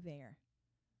more for you there.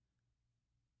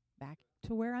 Back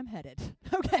to where I'm headed.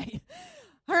 Okay.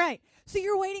 All right. So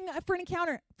you're waiting for an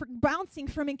encounter, for bouncing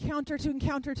from encounter to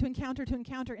encounter to encounter to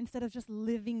encounter instead of just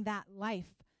living that life,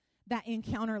 that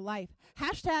encounter life.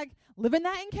 Hashtag living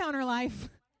that encounter life.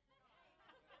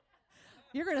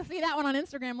 You're going to see that one on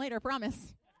Instagram later,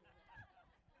 promise.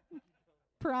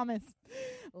 Promise.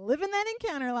 Living that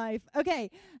encounter life. Okay.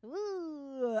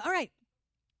 Ooh. All right.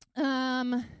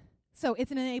 So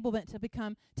it's an enablement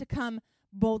to come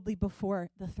boldly before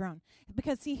the throne.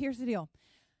 Because see, here's the deal.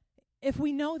 If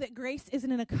we know that grace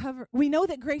isn't a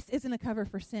cover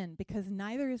for sin, because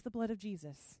neither is the blood of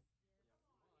Jesus.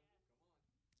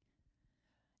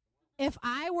 I'm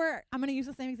going to use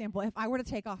the same example. If I were to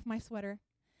take off my sweater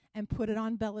and put it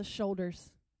on Bella's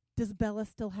shoulders, does Bella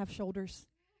still have shoulders?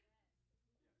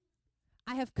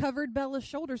 I have covered Bella's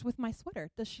shoulders with my sweater.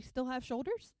 Does she still have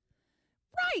shoulders?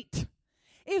 Right.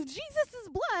 If Jesus'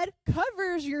 blood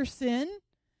covers your sin,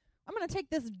 I'm going to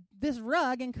take this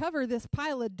rug and cover this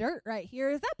pile of dirt right here.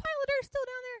 Is that pile of dirt still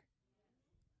down there?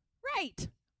 Right.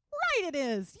 Right it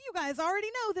is. You guys already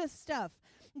know this stuff.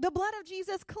 The blood of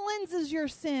Jesus cleanses your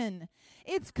sin.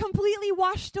 It's completely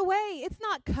washed away. It's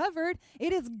not covered.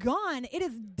 It is gone. It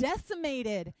is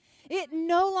decimated. It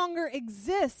no longer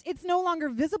exists. It's no longer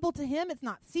visible to him. It's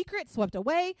not secret, swept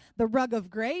away, the rug of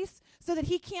grace, so that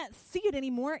he can't see it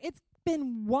anymore. It's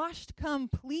been washed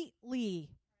completely.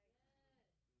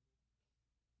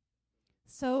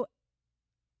 So,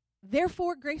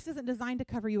 therefore, grace isn't designed to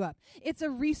cover you up. It's a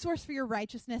resource for your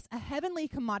righteousness, a heavenly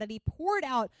commodity poured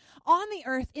out on the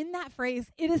earth in that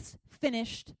phrase, it is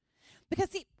finished.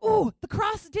 Because, see, the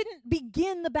cross didn't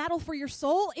begin the battle for your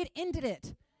soul, it ended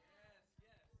it.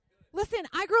 Listen,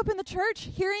 I grew up in the church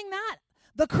hearing that.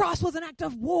 The cross was an act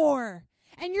of war.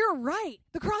 And you're right.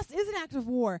 The cross is an act of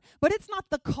war. But it's not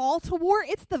the call to war.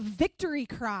 It's the victory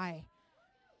cry.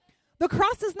 The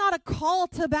cross is not a call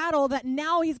to battle that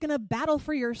now he's going to battle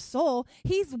for your soul.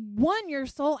 He's won your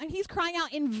soul, and he's crying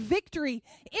out in victory.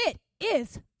 It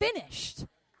is finished.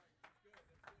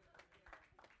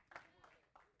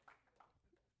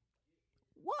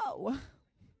 Whoa.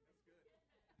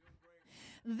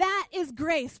 That is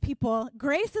grace, people.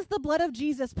 Grace is the blood of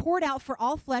Jesus poured out for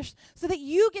all flesh so that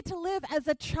you get to live as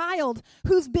a child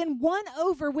who's been won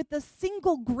over with the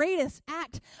single greatest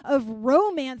act of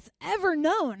romance ever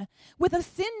known, with a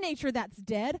sin nature that's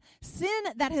dead, sin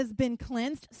that has been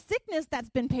cleansed, sickness that's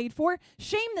been paid for,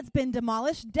 shame that's been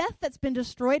demolished, death that's been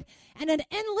destroyed, and an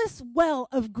endless well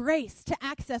of grace to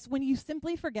access when you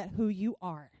simply forget who you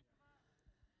are.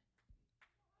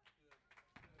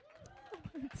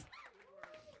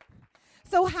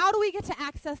 So how do we get to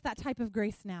access that type of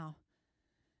grace now?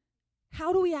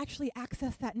 How do we actually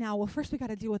access that now? Well, first we got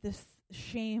to deal with this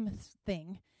shame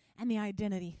thing and the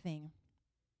identity thing.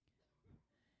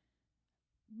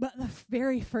 But the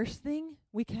very first thing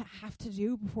we have to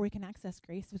do before we can access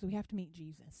grace is we have to meet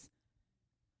Jesus.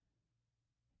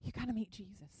 You got to meet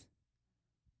Jesus.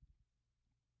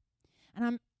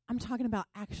 And I'm talking about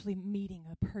actually meeting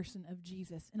a person of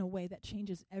Jesus in a way that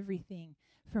changes everything.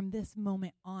 From this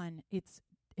moment on, it's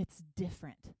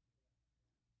different.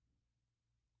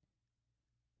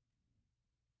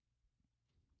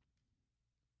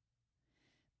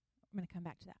 I'm going to come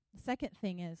back to that. The second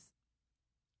thing is,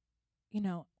 in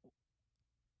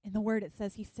the Word it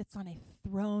says he sits on a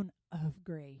throne of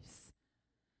grace.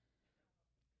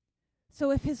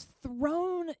 So if his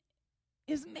throne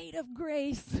is made of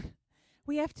grace,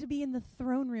 we have to be in the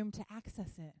throne room to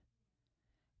access it.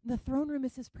 The throne room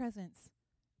is his presence.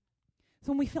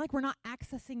 So when we feel like we're not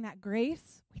accessing that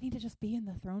grace, we need to just be in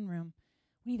the throne room.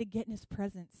 We need to get in his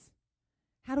presence.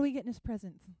 How do we get in his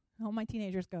presence? All my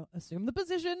teenagers go, assume the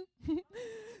position.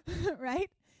 Right?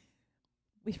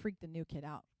 We freaked the new kid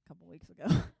out a couple weeks ago.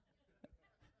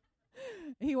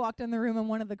 He walked in the room and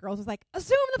one of the girls was like,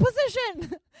 assume the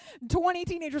position. 20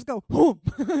 teenagers go, boom.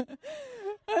 And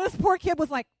this poor kid was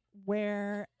like,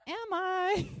 where am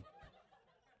I?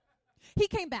 He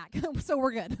came back, so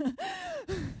we're good.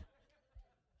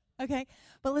 Okay,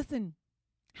 but listen,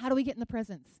 how do we get in the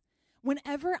presence?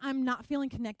 Whenever I'm not feeling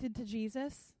connected to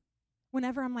Jesus,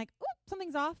 whenever I'm like, oh,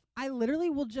 something's off, I literally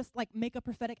will just like make a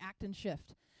prophetic act and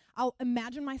shift. I'll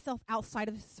imagine myself outside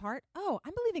of his heart. Oh,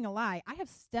 I'm believing a lie. I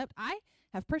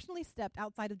have personally stepped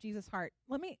outside of Jesus' heart.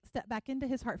 Let me step back into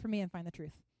his heart for me and find the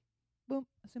truth. Boom,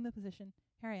 assume the position.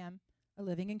 Here I am, a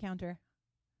living encounter.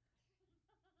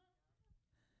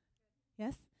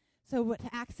 Yes? So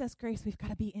to access grace, we've got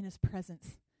to be in his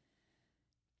presence.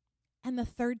 And the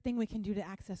third thing we can do to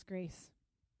access grace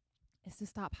is to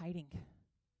stop hiding.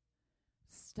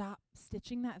 Stop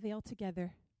stitching that veil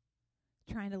together,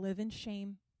 trying to live in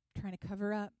shame, trying to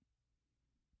cover up.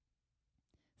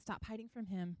 Stop hiding from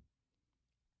him,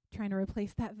 trying to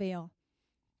replace that veil,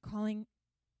 calling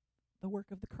the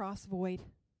work of the cross void.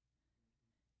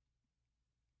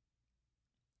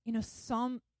 You know,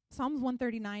 Psalms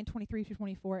 139, 23 through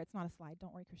 24, it's not a slide,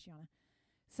 don't worry, Christiana,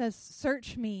 says,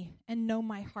 search me and know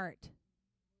my heart.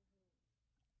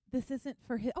 This isn't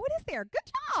for his, oh, it is there,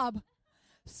 good job.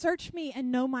 Search me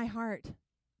and know my heart.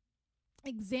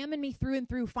 Examine me through and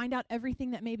through, find out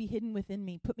everything that may be hidden within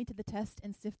me. Put me to the test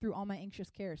and sift through all my anxious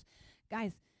cares.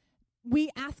 Guys, we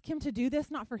ask him to do this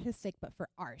not for his sake, but for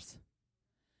ours.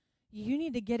 You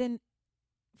need to get in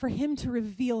for him to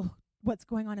reveal what's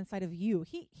going on inside of you.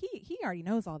 He already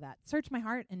knows all that. Search my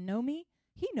heart and know me.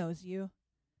 He knows you.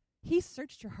 He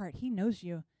searched your heart. He knows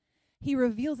you. He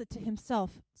reveals it to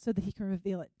himself so that he can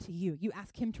reveal it to you. You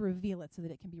ask him to reveal it so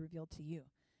that it can be revealed to you.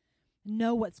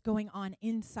 Know what's going on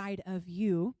inside of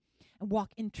you and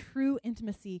walk in true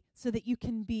intimacy so that you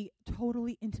can be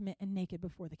totally intimate and naked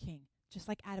before the King, just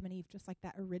like Adam and Eve, just like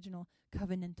that original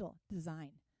covenantal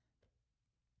design.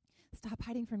 Stop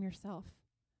hiding from yourself.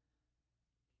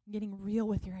 Getting real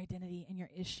with your identity and your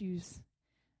issues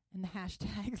and the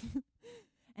hashtags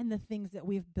and the things that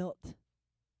we've built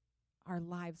our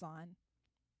lives on.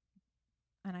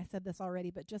 And I said this already,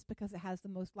 but just because it has the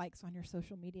most likes on your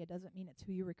social media doesn't mean it's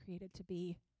who you were created to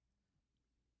be.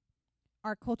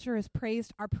 Our culture has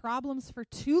praised our problems for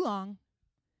too long,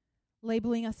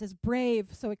 labeling us as brave,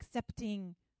 so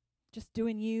accepting, just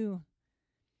doing you.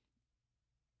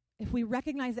 If we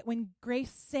recognize that when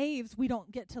grace saves, we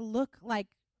don't get to look like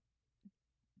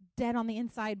dead on the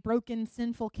inside, broken,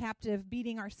 sinful, captive,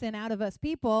 beating our sin out of us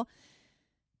people,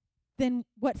 then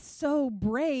what's so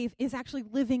brave is actually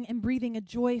living and breathing a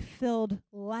joy-filled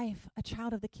life, a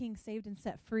child of the King, saved and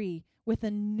set free with a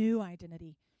new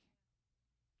identity.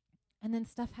 And then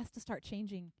stuff has to start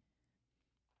changing.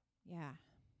 Yeah,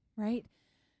 right?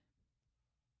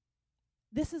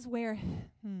 This is where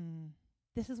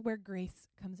grace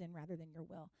comes in rather than your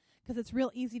will. Because it's real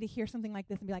easy to hear something like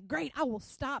this and be like, great, I will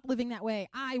stop living that way.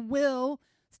 I will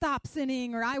stop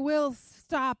sinning, or I will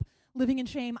stop living in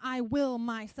shame. I will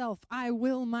myself.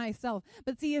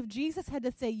 But see, if Jesus had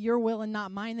to say your will and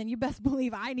not mine, then you best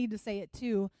believe I need to say it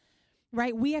too,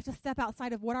 right? We have to step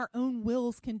outside of what our own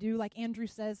wills can do. Like Andrew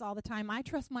says all the time, I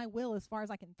trust my will as far as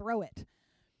I can throw it.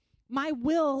 My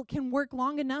will can work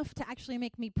long enough to actually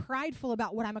make me prideful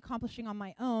about what I'm accomplishing on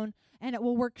my own, and it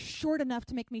will work short enough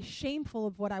to make me shameful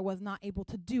of what I was not able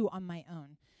to do on my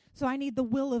own. So I need the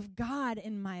will of God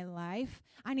in my life.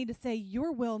 I need to say,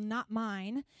 your will, not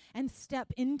mine, and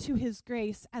step into his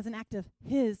grace as an act of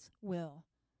his will.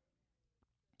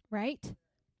 Right?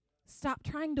 Stop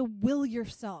trying to will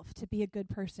yourself to be a good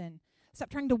person. Stop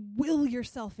trying to will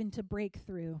yourself into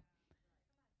breakthrough.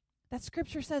 That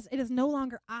scripture says it is no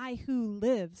longer I who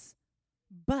lives,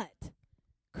 but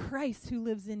Christ who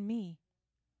lives in me.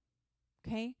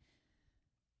 Okay?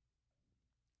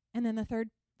 And then the third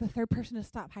person to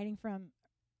stop hiding from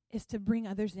is to bring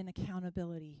others in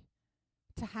accountability.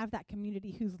 To have that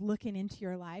community who's looking into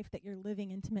your life that you're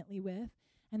living intimately with,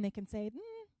 and they can say,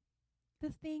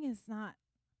 this is not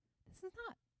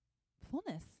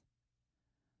fullness.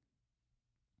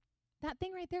 That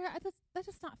thing right there, that's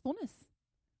just not fullness.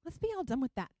 Let's be all done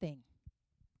with that thing,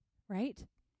 right?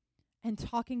 And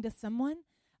talking to someone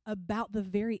about the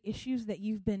very issues that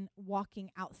you've been walking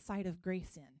outside of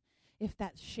grace in. If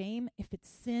that's shame, if it's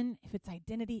sin, if it's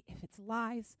identity, if it's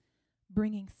lies,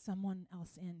 bringing someone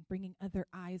else in, bringing other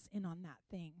eyes in on that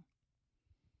thing.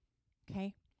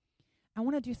 Okay? I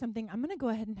want to do something. I'm going to go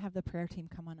ahead and have the prayer team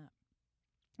come on up.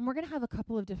 And we're going to have a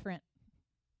couple of different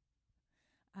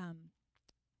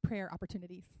prayer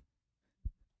opportunities.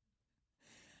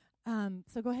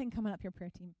 So go ahead and come on up here,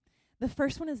 prayer team. The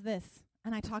first one is this.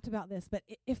 and I talked about this, but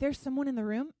if there's someone in the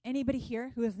room, anybody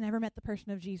here who has never met the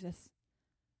person of Jesus,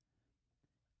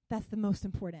 that's the most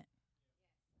important.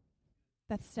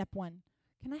 That's step one.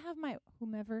 Can I have my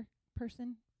whomever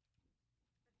person?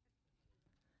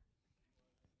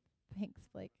 Thanks,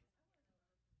 Blake.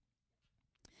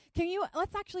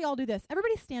 Let's actually all do this.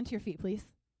 Everybody stand to your feet,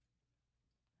 please.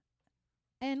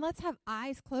 And let's have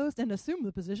eyes closed and assume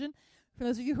the position. For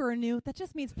those of you who are new, that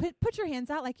just means put your hands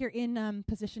out like you're in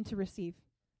position to receive.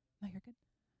 No, you're good.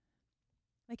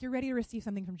 Like you're ready to receive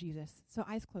something from Jesus. So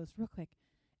eyes closed, real quick.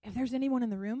 If there's anyone in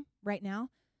the room right now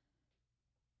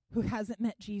who hasn't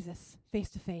met Jesus face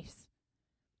to face,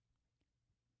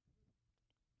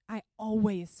 I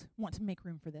always want to make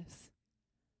room for this.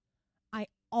 I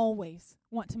always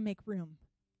want to make room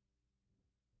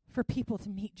for people to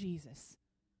meet Jesus.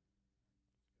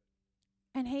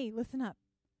 And hey, listen up.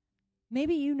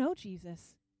 Maybe you know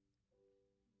Jesus,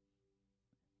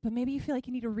 but maybe you feel like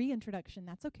you need a reintroduction.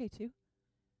 That's okay too.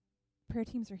 Prayer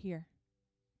teams are here.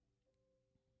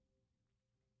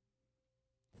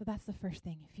 So that's the first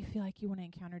thing. If you feel like you want to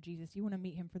encounter Jesus, you want to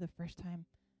meet him for the first time,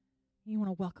 you want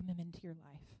to welcome him into your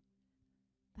life,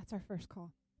 that's our first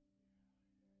call.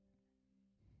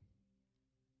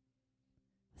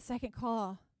 The second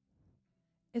call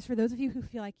is for those of you who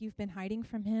feel like you've been hiding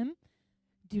from him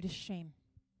due to shame.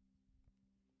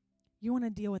 You want to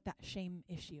deal with that shame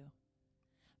issue.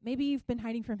 Maybe you've been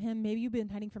hiding from him. Maybe you've been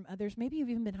hiding from others. Maybe you've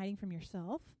even been hiding from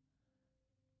yourself.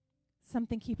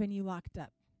 Something keeping you locked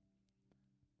up.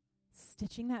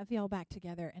 Stitching that veil back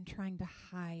together and trying to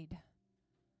hide.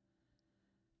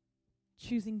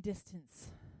 Choosing distance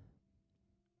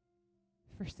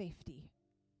for safety.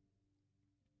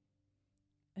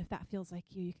 If that feels like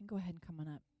you can go ahead and come on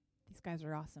up. These guys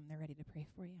are awesome. They're ready to pray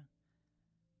for you.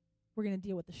 We're going to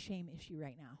deal with the shame issue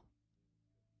right now.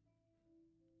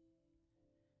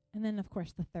 And then, of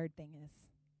course, the third thing is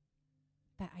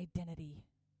that identity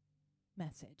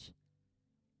message.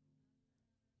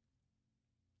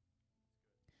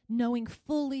 Knowing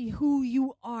fully who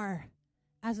you are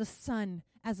as a son,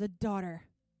 as a daughter.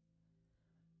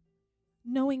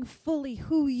 Knowing fully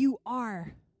who you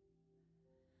are.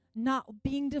 Not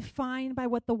being defined by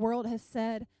what the world has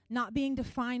said. Not being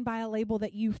defined by a label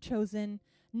that you've chosen.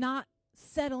 Not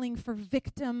settling for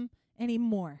victim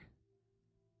anymore.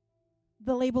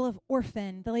 The label of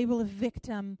orphan, the label of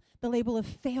victim, the label of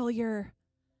failure.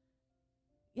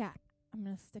 Yeah, I'm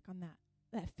going to stick on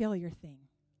that failure thing.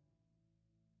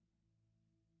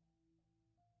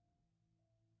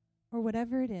 Or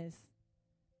whatever it is,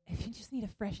 if you just need a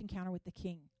fresh encounter with the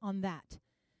King on that,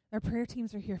 our prayer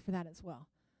teams are here for that as well.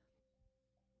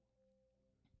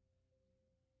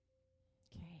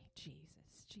 Okay,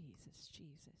 Jesus, Jesus,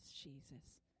 Jesus,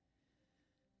 Jesus.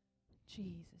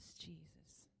 Jesus, Jesus.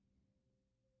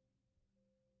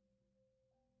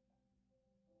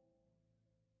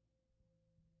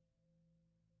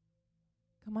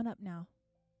 Come on up now.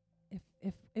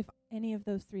 If any of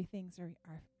those three things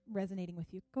are resonating with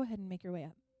you, go ahead and make your way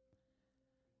up.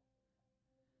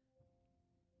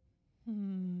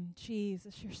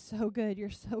 Jesus, you're so good. You're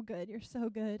so good. You're so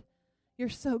good. You're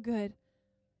so good.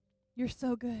 You're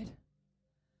so good.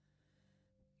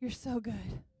 You're so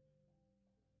good.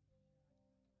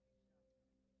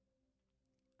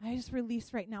 I just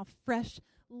release right now fresh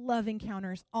love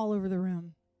encounters all over the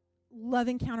room. Love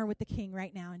encounter with the King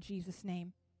right now in Jesus'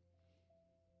 name.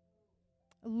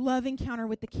 Love encounter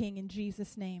with the King in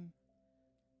Jesus' name.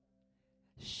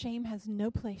 Shame has no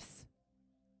place.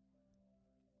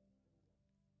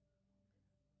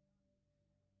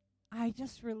 I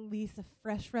just release a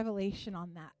fresh revelation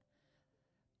on that.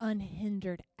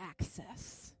 Unhindered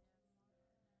access.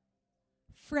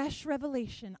 Fresh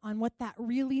revelation on what that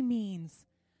really means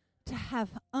to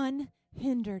have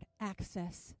unhindered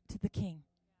access to the King.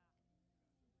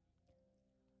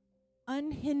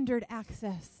 Unhindered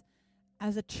access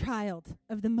as a child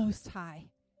of the Most High.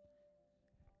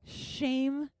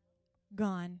 Shame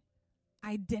gone,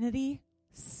 identity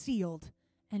sealed,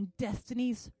 and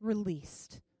destinies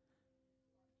released.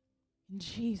 In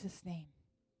Jesus' name.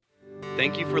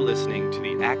 Thank you for listening to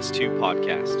the Acts 2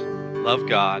 podcast. Love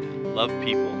God, love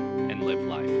people, and live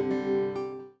life.